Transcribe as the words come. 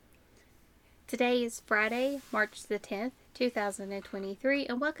Today is Friday, March the 10th, 2023,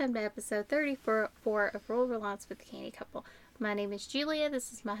 and welcome to episode 34 of Rural Reliance with the Candy Couple. My name is Julia,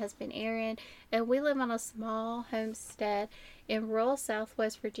 this is my husband Aaron, and we live on a small homestead in rural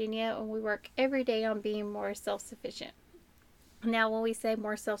southwest Virginia, and we work every day on being more self-sufficient. Now, when we say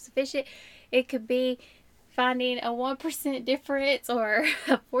more self-sufficient, it could be finding a 1% difference or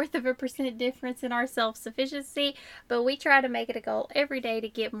a fourth of a percent difference in our self-sufficiency, but we try to make it a goal every day to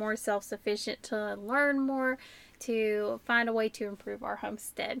get more self-sufficient, to learn more, to find a way to improve our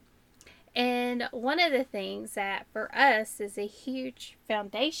homestead. And one of the things that for us is a huge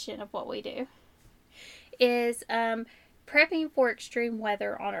foundation of what we do is prepping for extreme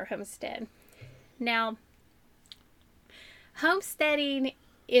weather on our homestead. Now, homesteading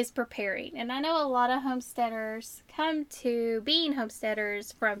is preparing, and I know a lot of homesteaders come to being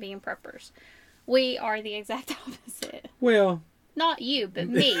homesteaders from being preppers. We are the exact opposite. Well, not you, but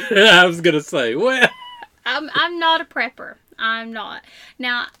me. I was gonna say, well, I'm not a prepper. I'm not.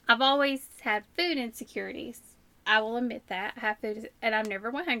 Now, I've always had food insecurities. I will admit that. I have food, and I've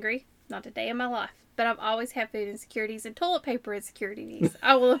never went hungry, not a day in my life. But I've always had food insecurities and toilet paper insecurities.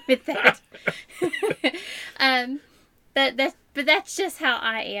 I will admit that. But that's just how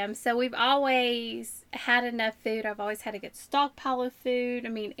I am. So we've always had enough food. I've always had a good stockpile of food. I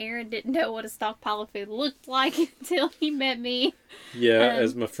mean, Aaron didn't know what a stockpile of food looked like until he met me. Yeah,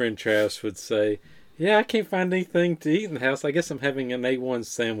 as my friend Travis would say, yeah, I can't find anything to eat in the house. I guess I'm having an A1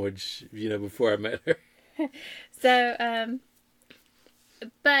 sandwich, before I met her. So,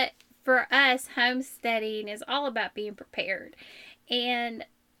 but for us, homesteading is all about being prepared. And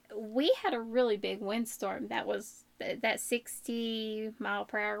we had a really big windstorm that was that 60 mile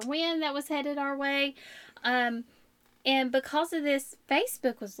per hour wind that was headed our way. And because of this,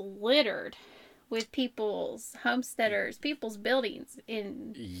 Facebook was littered with people's homesteaders, people's buildings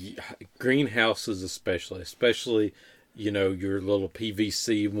in greenhouses, especially, your little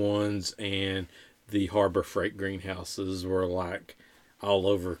PVC ones and the Harbor Freight greenhouses were like all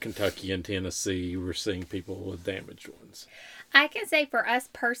over Kentucky and Tennessee. We're seeing people with damaged ones. I can say for us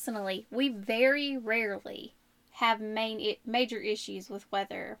personally, we very rarely have major issues with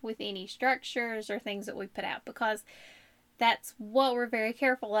weather, with any structures or things that we put out, because that's what we're very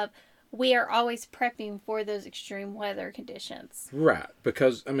careful of. We are always prepping for those extreme weather conditions. Right,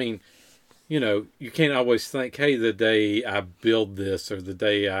 because, you can't always think, hey, the day I build this or the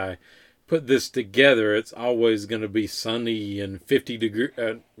day I put this together, it's always going to be sunny and 50 degrees.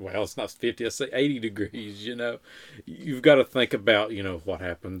 Well, it's not 50, I say 80 degrees, You've got to think about, what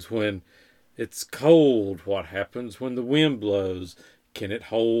happens when it's cold. What happens when the wind blows? Can it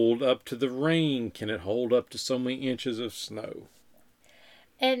hold up to the rain? Can it hold up to so many inches of snow?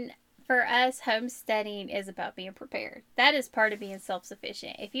 And for us, homesteading is about being prepared. That is part of being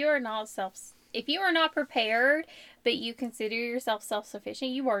self-sufficient. If you are not prepared, but you consider yourself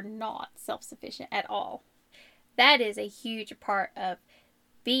self-sufficient, you are not self-sufficient at all. That is a huge part of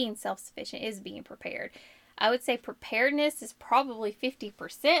being self-sufficient, is being prepared. I would say preparedness is probably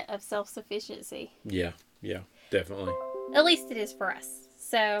 50% of self-sufficiency. Yeah, definitely. At least it is for us.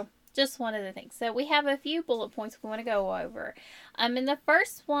 So, just one of the things. So, we have a few bullet points we want to go over. And the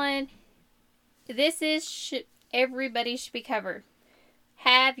first one, everybody should be covered.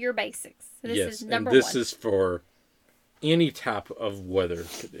 Have your basics. This is number one. This is for any type of weather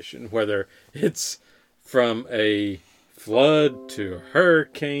condition, whether it's from a flood to a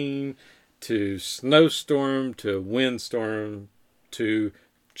hurricane to snowstorm to windstorm to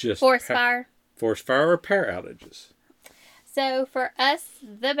just forest fire or power outages. So for us,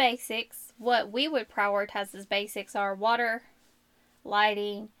 the basics, what we would prioritize as basics are water,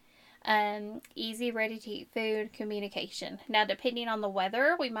 lighting, easy, ready-to-eat food, communication. Now, depending on the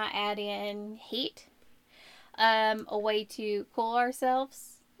weather, we might add in heat, a way to cool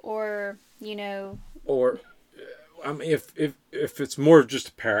ourselves, or, if it's more of just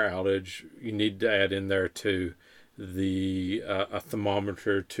a power outage, you need to add in there too a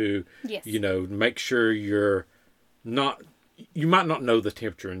thermometer to, yes, make sure you might not know the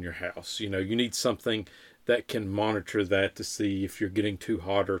temperature in your house. You need something that can monitor that to see if you're getting too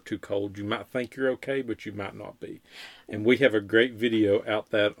hot or too cold. You might think you're okay, but you might not be. And we have a great video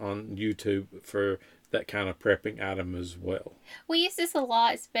out that on YouTube for that kind of prepping item as well. We use this a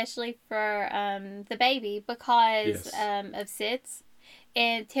lot, especially for the baby, because Yes. Of SIDS.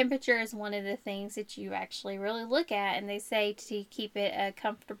 And temperature is one of the things that you actually really look at, and they say to keep it a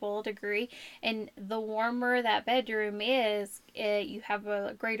comfortable degree. And the warmer that bedroom is, you have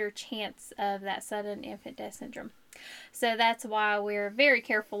a greater chance of that sudden infant death syndrome. So that's why we're very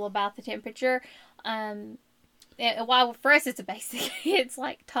careful about the temperature. while for us it's a basic, it's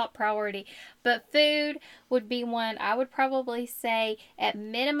like top priority. But food would be one I would probably say at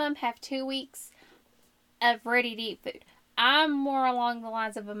minimum have 2 weeks of ready to eat food. I'm more along the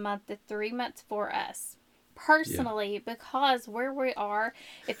lines of a month to 3 months for us personally, because where we are,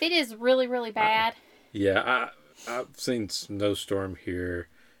 if it is really, really bad. I've seen snowstorm here.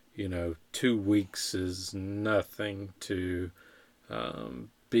 2 weeks is nothing to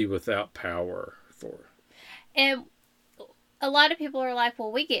be without power for. And a lot of people are like,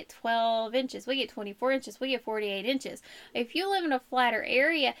 well, we get 12 inches, we get 24 inches, we get 48 inches. If you live in a flatter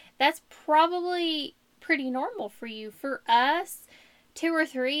area, that's probably pretty normal for you. For us, 2 or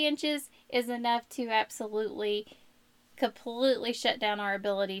 3 inches is enough to absolutely, completely shut down our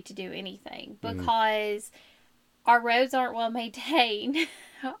ability to do anything, because our roads aren't well maintained,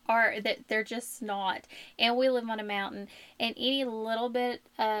 or that they're just not. And we live on a mountain, and any little bit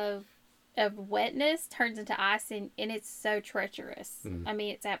of wetness turns into ice, and it's so treacherous. I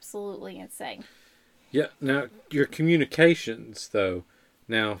mean, it's absolutely insane. Yeah. Now, your communications, though,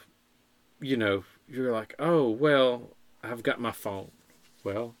 now, you're like, oh, well, I've got my phone.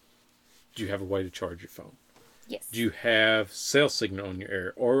 Well, do you have a way to charge your phone? Yes. Do you have cell signal in your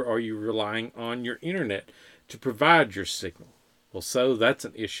area? Or are you relying on your internet to provide your signal? Well, so that's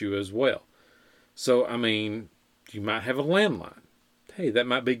an issue as well. So, I mean, you might have a landline. Hey, that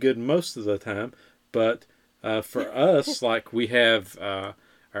might be good most of the time. But for us, like we have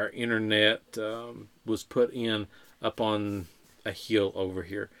our internet was put in up on a hill over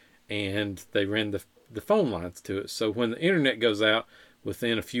here. And they ran the phone lines to it. So when the internet goes out,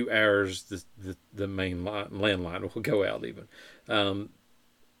 within a few hours, the main landline will go out even.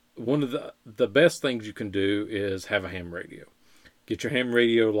 One of the best things you can do is have a ham radio. Get your ham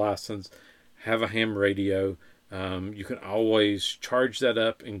radio license, have a ham radio. You can always charge that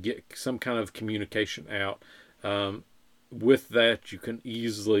up and get some kind of communication out. With that, you can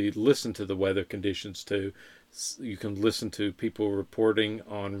easily listen to the weather conditions too. You can listen to people reporting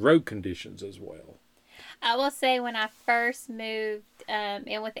on road conditions as well. I will say, when I first moved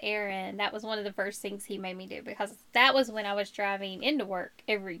in with Aaron, that was one of the first things he made me do, because that was when I was driving into work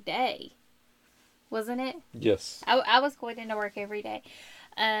every day. Wasn't it? Yes. I was going into work every day.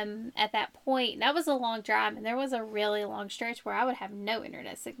 At that point, that was a long drive, and there was a really long stretch where I would have no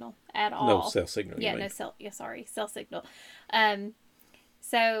internet signal at all. No cell signal. Yeah, no cell. Yeah, sorry, cell signal.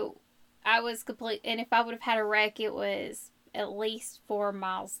 So I was complete. And if I would have had a wreck, it was at least 4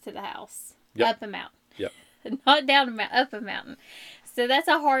 miles to the house, up a mountain. Yep. Not down a mountain, up a mountain. So that's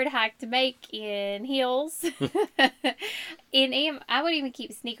a hard hike to make in hills. And I would even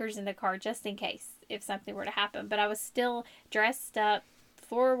keep sneakers in the car just in case if something were to happen. But I was still dressed up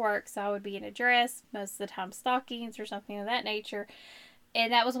for work, so I would be in a dress, most of the time stockings or something of that nature.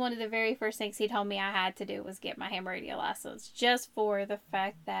 And that was one of the very first things he told me I had to do, was get my ham radio license, just for the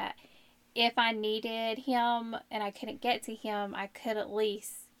fact that if I needed him and I couldn't get to him, I could at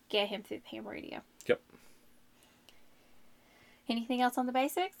least get him through the ham radio. Yep. Anything else on the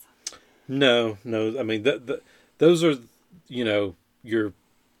basics? No. I mean, those are, your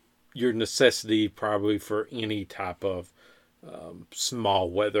necessity probably for any type of small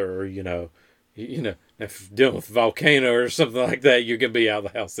weather, if you're dealing with a volcano or something like that, you're going to be out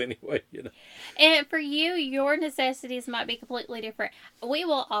of the house anyway, And for you, your necessities might be completely different. We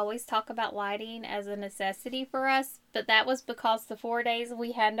will always talk about lighting as a necessity for us, but that was because the 4 days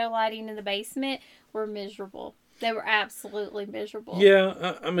we had no lighting in the basement were miserable. They were absolutely miserable.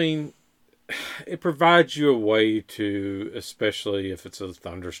 Yeah, I mean, it provides you a way to, especially if it's a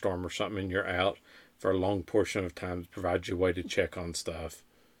thunderstorm or something and you're out for a long portion of time, it provides you a way to check on stuff.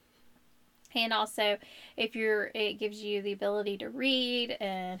 And also, it gives you the ability to read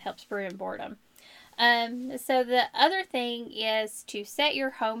and helps prevent boredom. So the other thing is to set your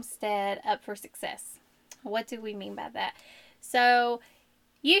homestead up for success. What do we mean by that? So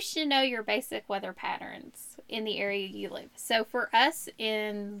you should know your basic weather patterns in the area you live. So for us,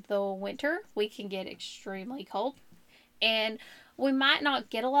 in the winter, we can get extremely cold. And we might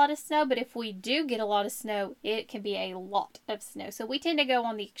not get a lot of snow, but if we do get a lot of snow, it can be a lot of snow. So we tend to go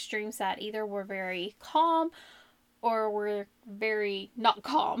on the extreme side. Either we're very calm or we're very not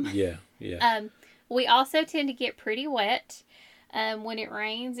calm. Yeah. We also tend to get pretty wet. When it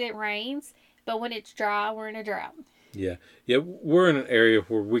rains, it rains. But when it's dry, we're in a drought. Yeah. We're in an area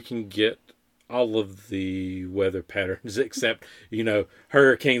where we can get all of the weather patterns except,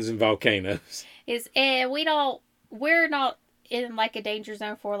 hurricanes and volcanoes. We're not in like a danger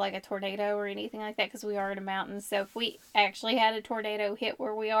zone for like a tornado or anything like that, because we are in a mountain. So if we actually had a tornado hit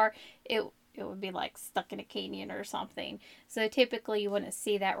where we are, it would be like stuck in a canyon or something. So typically you wouldn't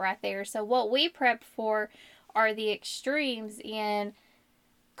see that right there. So what we prep for are the extremes in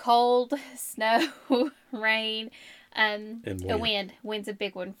cold, snow, rain, And a wind. wind. Wind's a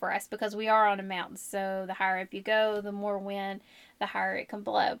big one for us because we are on a mountain. So the higher up you go, the more wind, the higher it can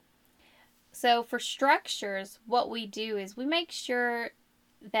blow. So for structures, what we do is we make sure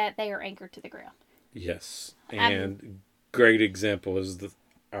that they are anchored to the ground. Yes. Um, And great example is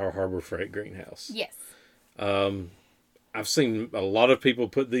our Harbor Freight greenhouse. yes. I've seen a lot of people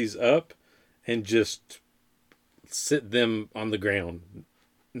put these up and just sit them on the ground,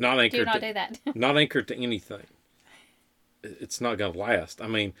 not Do anchored not to do that. not anchored to anything. It's not going to last. I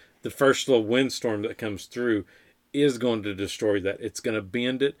mean, the first little windstorm that comes through is going to destroy that. It's going to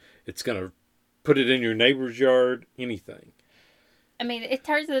bend it. It's going to put it in your neighbor's yard. Anything. I mean, it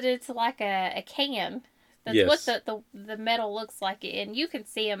turns it into like a can. That's Yes. what the metal looks like. And you can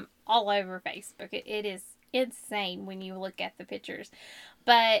see them all over Facebook. It is insane when you look at the pictures.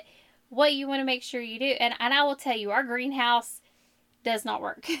 But what you want to make sure you do, and I will tell you, our greenhouse does not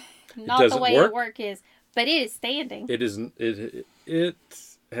work. Not the way it work is, but it is standing. It isn't. It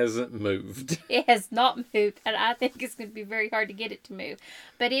hasn't moved. It has not moved, and I think it's going to be very hard to get it to move.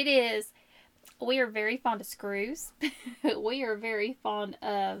 But it is. We are very fond of screws. We are very fond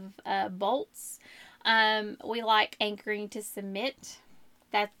of bolts. We like anchoring to cement.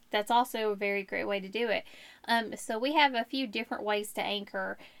 That's also a very great way to do it. So we have a few different ways to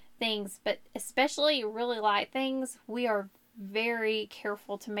anchor things, but especially really light things, we are very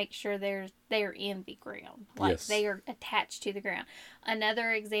careful to make sure they're in the ground, like Yes. they are attached to the ground.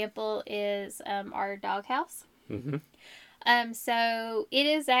 Another example is our doghouse. Mm-hmm. So it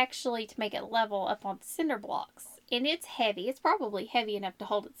is actually to make it level up on the cinder blocks. And it's heavy. It's probably heavy enough to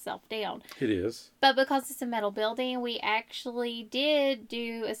hold itself down. It is. But because it's a metal building, we actually did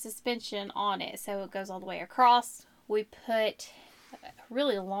do a suspension on it. So it goes all the way across. We put a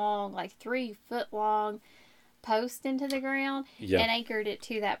really long, like 3-foot long post into the ground and anchored it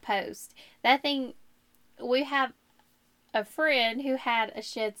to that post. That thing, we have a friend who had a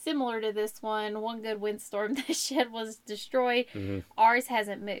shed similar to this one. One good windstorm, the shed was destroyed. Mm-hmm. Ours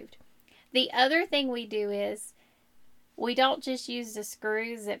hasn't moved. The other thing we do is we don't just use the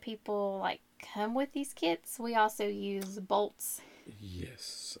screws that people like come with these kits. We also use bolts.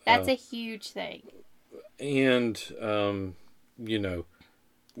 Yes. That's a huge thing. And, you know,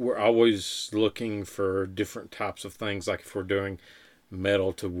 we're always looking for different types of things. Like if we're doing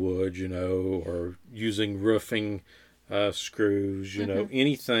metal to wood, you know, or using roofing screws, you know,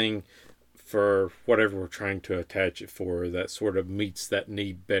 anything for whatever we're trying to attach it for that sort of meets that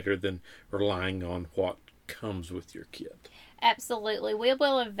need better than relying on what comes with your kit. Absolutely. We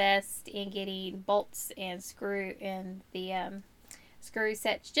will invest in getting bolts and screw in the screw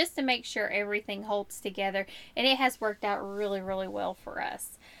sets just to make sure everything holds together, and it has worked out really, really well for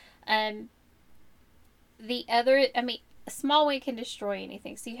us. The other, I mean, a small wind can destroy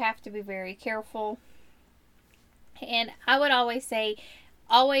anything, so you have to be very careful. And I would always say,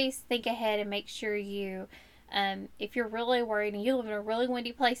 always think ahead and make sure you, if you're really worried and you live in a really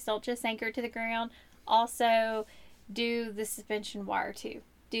windy place, don't just anchor it to the ground. Also, do the suspension wire too.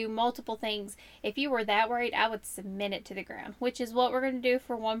 Do multiple things. If you were that worried, I would cement it to the ground, which is what we're going to do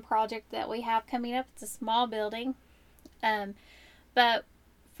for one project that we have coming up. It's a small building. But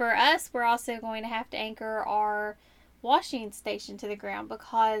for us, we're also going to have to anchor our washing station to the ground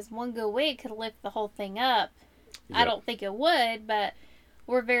because one good wind could lift the whole thing up. Yep. I don't think it would, but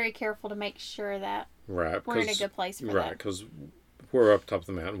we're very careful to make sure that we're in a good place for that. Right, because we're up top of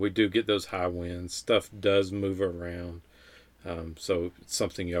the mountain. We do get those high winds. Stuff does move around. So it's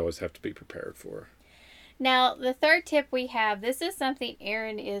something you always have to be prepared for. Now, the third tip we have, this is something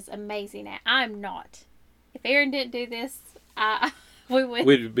Aaron is amazing at. I'm not. If Aaron didn't do this,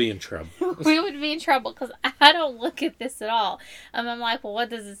 we'd be in trouble. We would be in trouble because I don't look at this at all. I'm like, well, what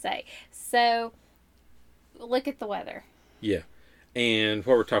does it say? So, look at the weather. Yeah. And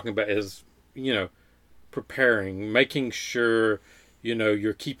what we're talking about is, you know, preparing, making sure, you know,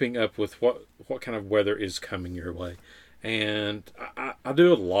 you're keeping up with what kind of weather is coming your way. And I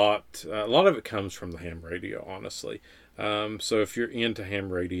do a lot of it comes from the ham radio, honestly. So if you're into ham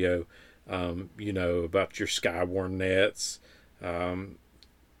radio, you know, about your Skywarn nets,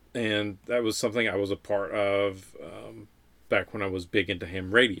 and that was something I was a part of back when I was big into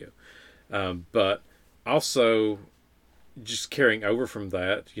ham radio. But also just carrying over from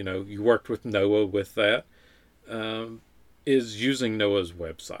that, you know, you worked with NOAA with that, is using NOAA's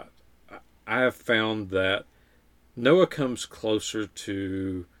website. I have found that NOAA comes closer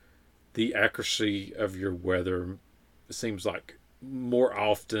to the accuracy of your weather, it seems like, more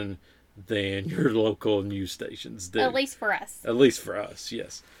often than your local news stations do. At least for us. At least for us,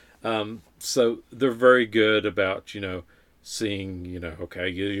 yes. So they're very good about, seeing, okay,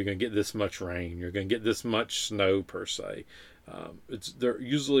 you're going to get this much rain, you're going to get this much snow per se. They're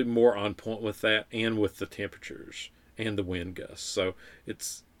usually more on point with that and with the temperatures and the wind gusts. So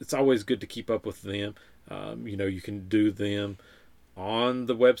it's always good to keep up with them. You can do them on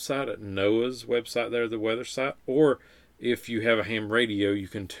the website at NOAA's website there, the weather site, or if you have a ham radio, you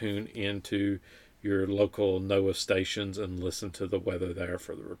can tune into your local NOAA stations and listen to the weather there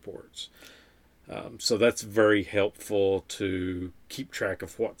for the reports. So that's very helpful to keep track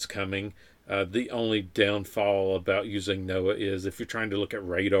of what's coming. The only downfall about using NOAA is if you're trying to look at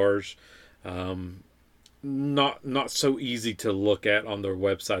radars, not so easy to look at on their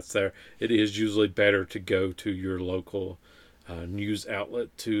websites there. It is usually better to go to your local news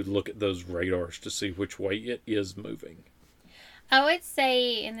outlet to look at those radars to see which way it is moving. I would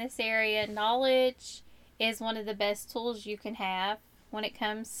say in this area, knowledge is one of the best tools you can have when it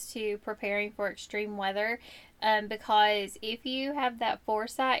comes to preparing for extreme weather. Because if you have that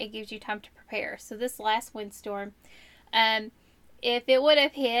foresight, it gives you time to prepare. So this last windstorm, if it would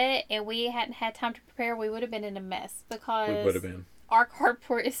have hit and we hadn't had time to prepare, we would have been in a mess because We would have been. Our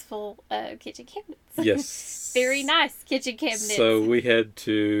carport is full of kitchen cabinets. Yes. Very nice kitchen cabinets. So we had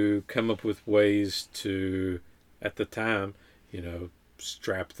to come up with ways to, at the time,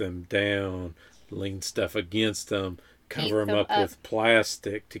 strap them down, lean stuff against them, cover them up with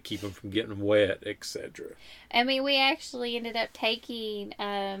plastic to keep them from getting wet, etc. I mean, we actually ended up taking,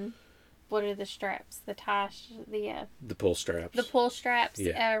 what are the straps? The pull straps. The pull straps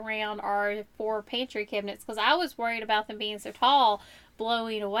around our 4 pantry cabinets because I was worried about them being so tall,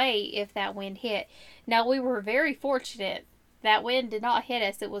 blowing away if that wind hit. Now, we were very fortunate. That wind did not hit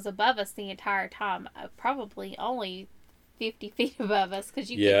us. It was above us the entire time. Probably only 50 feet above us because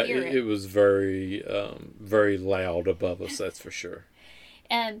you could hear it. It was very, very loud above us, that's for sure.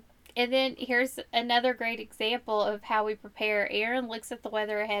 And then here's another great example of how we prepare. Aaron looks at the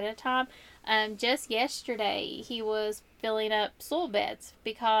weather ahead of time. Just yesterday, he was filling up soil beds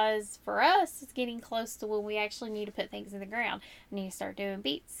because for us, it's getting close to when we actually need to put things in the ground. I need to start doing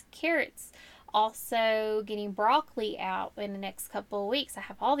beets, carrots, also getting broccoli out in the next couple of weeks. I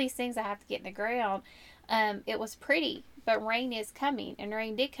have all these things I have to get in the ground. It was pretty, but rain is coming, and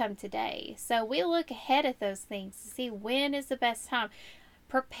rain did come today. So we look ahead at those things to see when is the best time.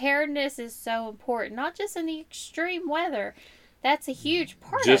 Preparedness is so important, not just in the extreme weather. That's a huge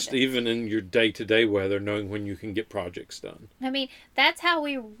part of it. Just even in your day-to-day weather, knowing when you can get projects done. I mean, that's how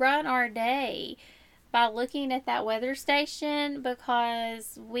we run our day, by looking at that weather station,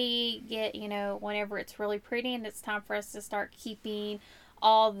 because we get, whenever it's really pretty and it's time for us to start keeping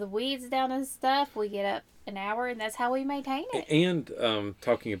all the weeds down and stuff, we get up an hour, and that's how we maintain it. And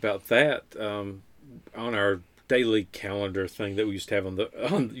talking about that, on our daily calendar thing that we used to have on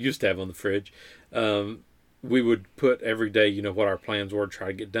the fridge, we would put every day, what our plans were to try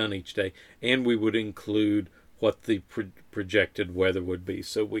to get done each day, and we would include what the projected weather would be,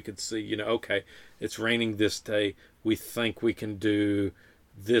 so we could see, okay, it's raining this day. We think we can do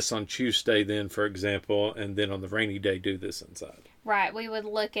this on Tuesday, then, for example, and then on the rainy day do this inside. Right. We would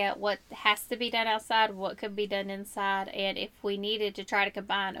look at what has to be done outside, what could be done inside, and if we needed to try to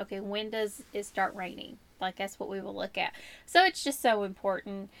combine, okay, when does it start raining? Like, that's what we will look at. So it's just so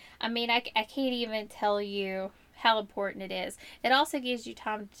important. I mean, I can't even tell you how important it is. It also gives you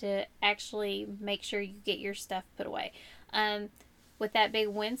time to actually make sure you get your stuff put away. With that big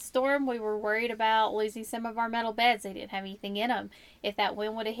windstorm, we were worried about losing some of our metal beds. They didn't have anything in them. If that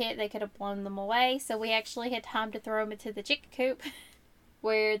wind would have hit, they could have blown them away. So we actually had time to throw them into the chicken coop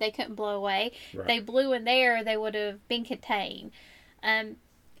where they couldn't blow away. Right. If they blew in there, they would have been contained.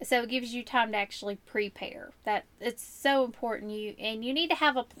 So it gives you time to actually prepare. That it's so important. You need to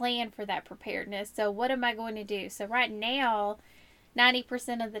have a plan for that preparedness. So what am I going to do? So right now,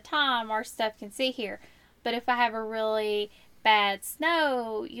 90% of the time, our stuff can sit here. But if I have a really bad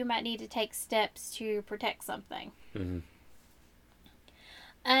snow, you might need to take steps to protect something. Mm-hmm.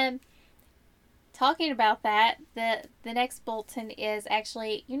 Talking about that, the next bulletin is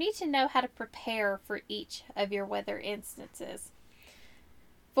actually you need to know how to prepare for each of your weather instances.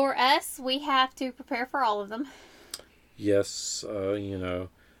 For us, we have to prepare for all of them. Yes, snow,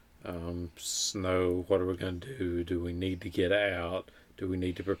 what are we going to do? Do we need to get out? Do we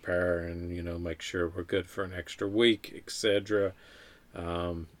need to prepare and, make sure we're good for an extra week, etc.?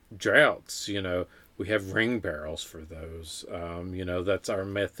 Droughts, we have ring barrels for those. That's our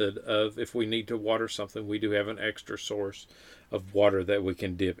method of, if we need to water something, we do have an extra source of water that we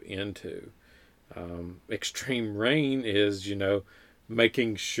can dip into. Extreme rain is,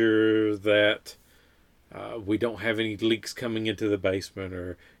 making sure that we don't have any leaks coming into the basement,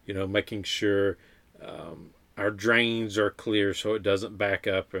 or making sure our drains are clear so it doesn't back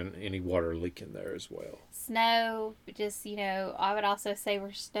up and any water leak in there as well. Snow, just, I would also say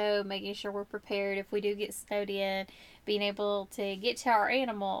for snow, making sure we're prepared if we do get snowed in, being able to get to our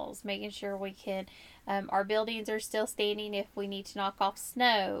animals, making sure we can, our buildings are still standing if we need to knock off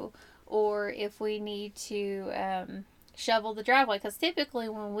snow, or if we need to shovel the driveway, because typically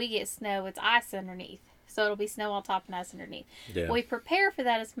when we get snow, it's ice underneath. So it'll be snow on top and ice underneath. Yeah. We prepare for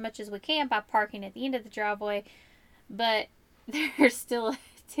that as much as we can by parking at the end of the driveway, but there still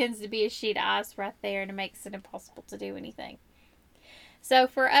tends to be a sheet of ice right there, and it makes it impossible to do anything. So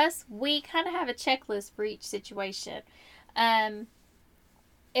for us, we kind of have a checklist for each situation.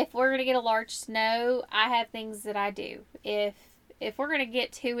 If we're going to get a large snow, I have things that I do. If we're going to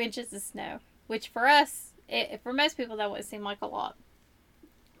get 2 inches of snow, which for us, for most people that wouldn't seem like a lot.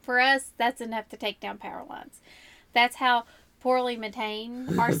 For us, that's enough to take down power lines. That's how poorly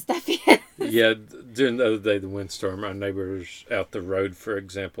maintained our stuff is. Yeah, during the other day, the windstorm, our neighbors out the road, for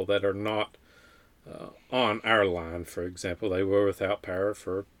example, that are not on our line, for example, they were without power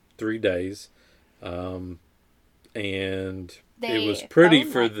for 3 days, and it was pretty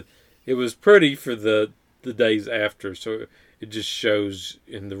for the days after. So it just shows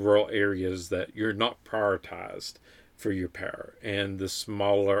in the rural areas that you're not prioritized for your power, and the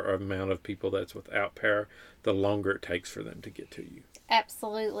smaller amount of people that's without power, the longer it takes for them to get to you.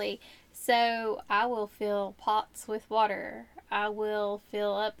 Absolutely. So I will fill pots with water. I will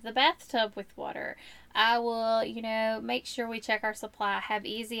fill up the bathtub with water. I will, make sure we check our supply, have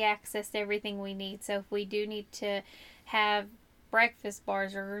easy access to everything we need. So if we do need to have breakfast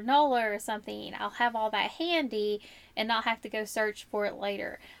bars or granola or something, I'll have all that handy and not have to go search for it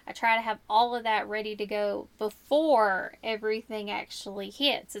later. I try to have all of that ready to go before everything actually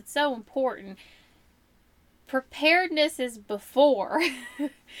hits. It's so important. Preparedness is before.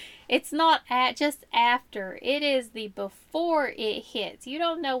 It's not just after. It is the before it hits. You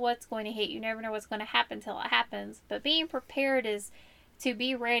don't know what's going to hit. You never know what's going to happen till it happens. But being prepared is to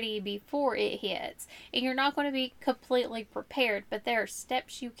be ready before it hits. And you're not going to be completely prepared, but there are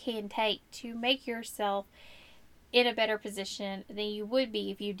steps you can take to make yourself in a better position than you would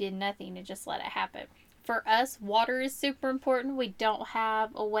be if you did nothing and just let it happen. For us, water is super important. We don't have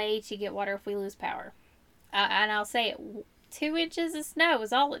a way to get water if we lose power. And I'll say it, 2 inches of snow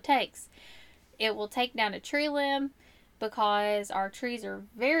is all it takes. It will take down a tree limb, because our trees are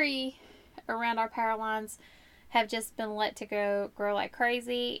very around our power lines, have just been let to grow like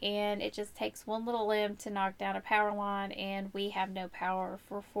crazy, and it just takes one little limb to knock down a power line, and we have no power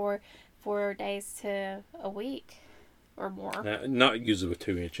for 4 days to a week or more. Not usually with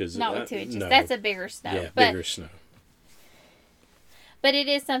 2 inches. Not with 2 inches. No. That's a bigger snow. Yeah, bigger snow. But it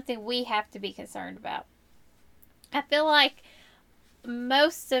is something we have to be concerned about. I feel like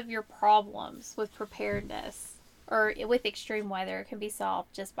most of your problems with preparedness or with extreme weather can be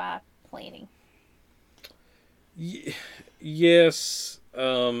solved just by planning. Yes.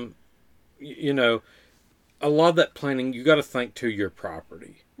 A lot of that planning, you got to think to your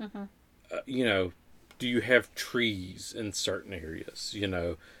property. Mm-hmm. Do you have trees in certain areas?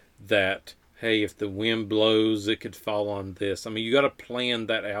 That, hey, if the wind blows, it could fall on this. I mean, you got to plan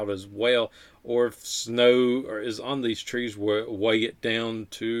that out as well. Or if snow is on these trees, weigh it down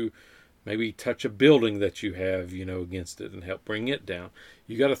to maybe touch a building that you have, against it and help bring it down.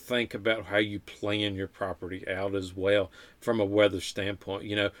 You got to think about how you plan your property out as well from a weather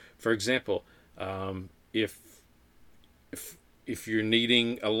standpoint. For example, if you're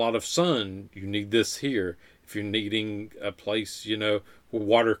needing a lot of sun, you need this here. If you're needing a place, where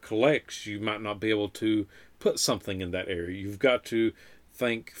water collects, you might not be able to put something in that area. You've got to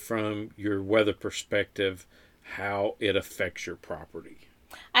think from your weather perspective how it affects your property.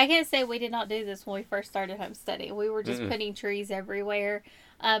 I can say we did not do this when we first started homesteading. We were just putting trees everywhere.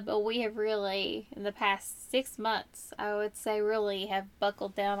 But we have really, in the past 6 months, I would say really have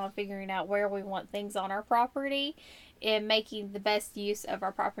buckled down on figuring out where we want things on our property and making the best use of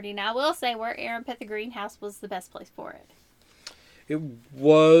our property. Now, I will say where Aaron put the greenhouse was the best place for it. It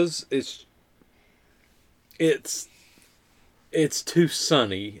was. It's too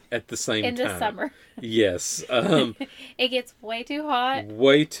sunny at the same time. In the summer. Yes. It gets way too hot.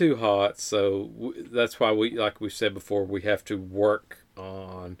 Way too hot. So that's why like we said before, we have to work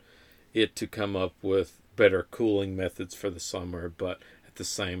on it to come up with better cooling methods for the summer, but at the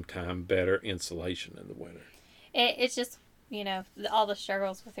same time, better insulation in the winter. It's just, all the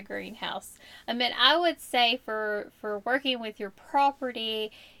struggles with a greenhouse. I mean, I would say for working with your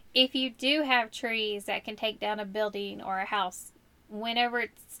property, if you do have trees that can take down a building or a house, whenever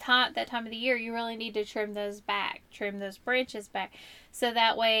it's that time of the year, you really need to trim those branches back. So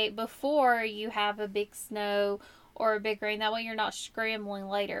that way, before you have a big snow or a big rain, that way you're not scrambling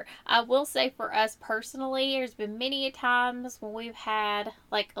later. I will say for us personally, there's been many a times when we've had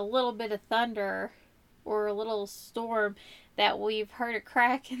like a little bit of thunder or a little storm that we've heard a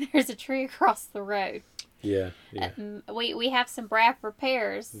crack and there's a tree across the road. Yeah, yeah. We have some BRAF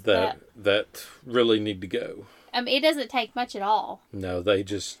repairs that really need to go. It doesn't take much at all. No, they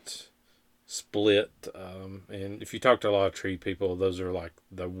just split. And if you talk to a lot of tree people, those are like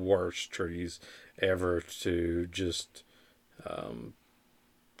the worst trees ever to just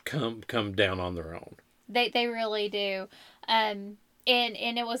come down on their own. They really do. And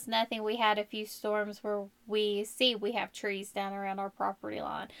it was nothing. We had a few storms where we have trees down around our property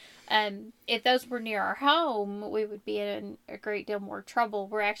line. If those were near our home, we would be in a great deal more trouble.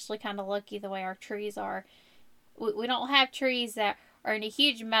 We're actually kind of lucky the way our trees are. We don't have trees that are in a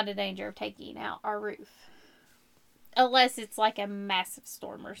huge amount of danger of taking out our roof. Unless it's like a massive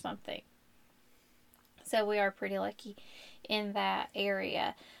storm or something. So we are pretty lucky in that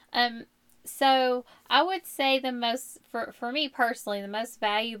area. So I would say the most, for me personally, the most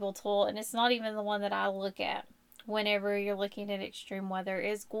valuable tool, and it's not even the one that I look at whenever you're looking at extreme weather,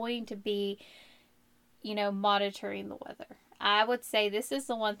 is going to be, monitoring the weather. I would say this is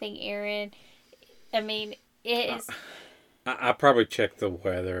the one thing, Aaron, it is... I probably check the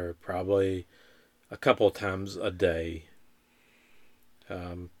weather probably a couple of times a day.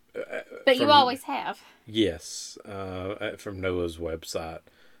 But you always have. Yes, from NOAA's website.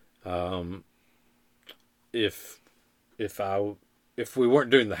 If we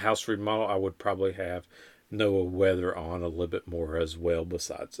weren't doing the house remodel, I would probably have NOAA weather on a little bit more as well.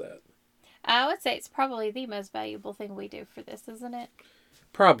 Besides that, I would say it's probably the most valuable thing we do for this, isn't it?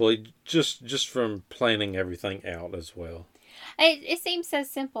 Probably just from planning everything out as well. It seems so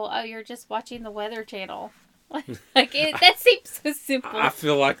simple. Oh, you're just watching the Weather Channel. That seems so simple. I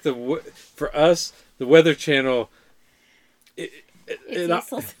feel like for us, the Weather Channel. It's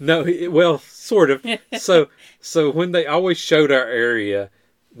useless. Well, sort of. So when they always showed our area,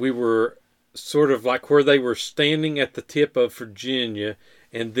 we were sort of like where they were standing at the tip of Virginia,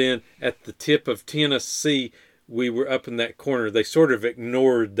 and then at the tip of Tennessee, we were up in that corner. They sort of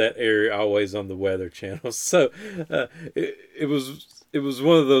ignored that area always on the Weather Channel. So it was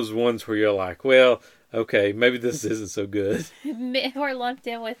one of those ones where you're like, well, okay, maybe this isn't so good. We're lumped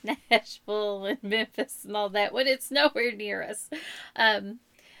in with Nashville and Memphis and all that when it's nowhere near us. When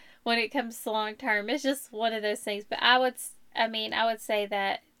it comes to long term, it's just one of those things. But I would say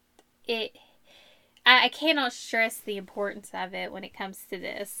that I cannot stress the importance of it when it comes to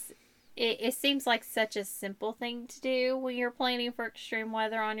this. It seems like such a simple thing to do when you're planning for extreme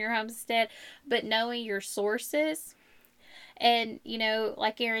weather on your homestead, but knowing your sources. And,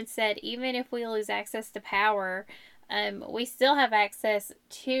 like Aaron said, even if we lose access to power, we still have access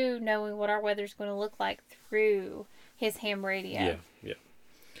to knowing what our weather's going to look like through his ham radio.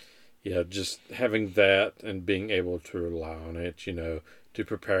 Yeah, just having that and being able to rely on it, to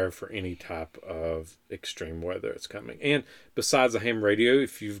prepare for any type of extreme weather that's coming. And besides the ham radio,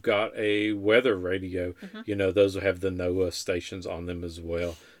 if you've got a weather radio, those will have the NOAA stations on them as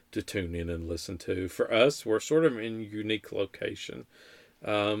well to tune in and listen to. For us, we're sort of in a unique location.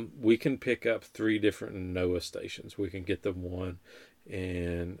 We can pick up 3 different NOAA stations. We can get the one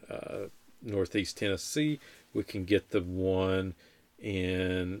in Northeast Tennessee. We can get the one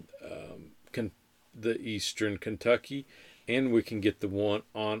in the Eastern Kentucky. And we can get the one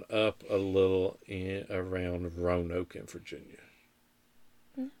on up a little around Roanoke in Virginia.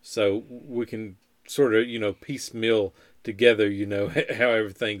 Mm-hmm. So we can sort of, piecemeal together, how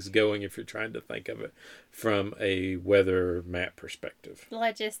everything's going if you're trying to think of it from a weather map perspective.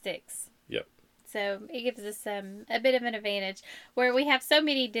 Logistics. Yep. So it gives us a bit of an advantage. Where we have so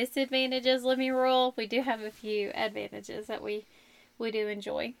many disadvantages living rural, we do have a few advantages that we do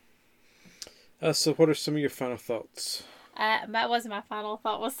enjoy. So what are some of your final thoughts? That wasn't my final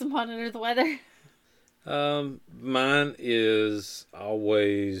thought, was to monitor the weather. Mine is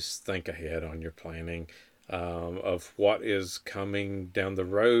always think ahead on your planning of what is coming down the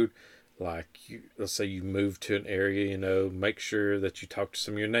road. Like, let's say you move to an area, make sure that you talk to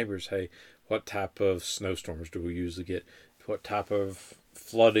some of your neighbors. Hey, what type of snowstorms do we usually get? What type of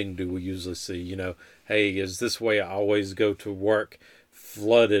flooding do we usually see? Hey, is this way I always go to work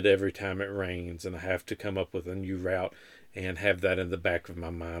flooded every time it rains and I have to come up with a new route and have that in the back of my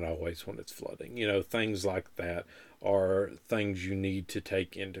mind always when it's flooding? Things like that are things you need to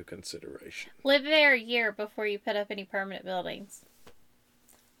take into consideration. Live there a year before you put up any permanent buildings.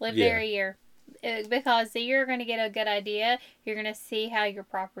 Live there a year. because you're going to get a good idea. You're going to see how your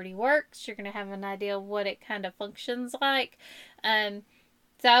property works. You're going to have an idea of what it kind of functions like.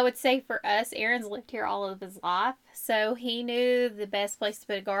 So I would say for us, Aaron's lived here all of his life. So he knew the best place to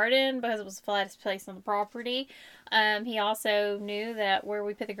put a garden because it was the flattest place on the property. He also knew that where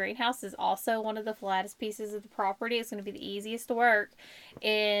we put the greenhouse is also one of the flattest pieces of the property. It's going to be the easiest to work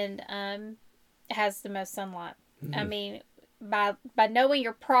and has the most sunlight. Mm-hmm. I mean, by knowing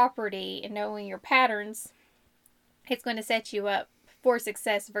your property and knowing your patterns, it's going to set you up for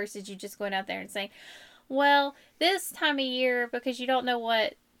success versus you just going out there and saying, well, this time of year, because you don't know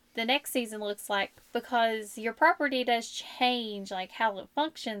what the next season looks like, because your property does change, like how it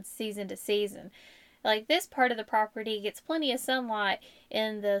functions season to season. Like this part of the property gets plenty of sunlight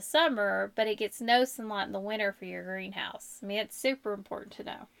in the summer, but it gets no sunlight in the winter for your greenhouse. I mean, it's super important to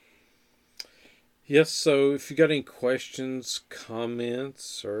know. Yes, so if you got any questions,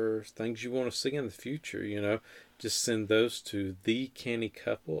 comments, or things you want to see in the future, just send those to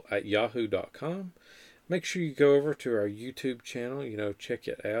thecannycouple@yahoo.com. Make sure you go over to our YouTube channel, check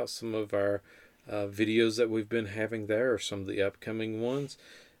it out. Some of our videos that we've been having there, or some of the upcoming ones.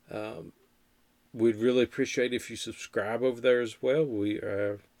 We'd really appreciate if you subscribe over there as well. We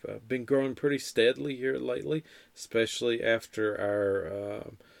have been growing pretty steadily here lately, especially after our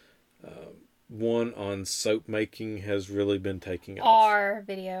one on soap making has really been taking off. Our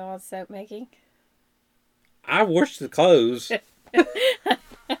video on soap making. I wash the clothes.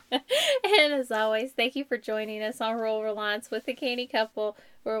 And as always, thank you for joining us on Rural Reliance with the Canny Couple,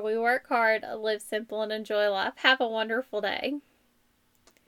 where we work hard, live simple, and enjoy life. Have a wonderful day.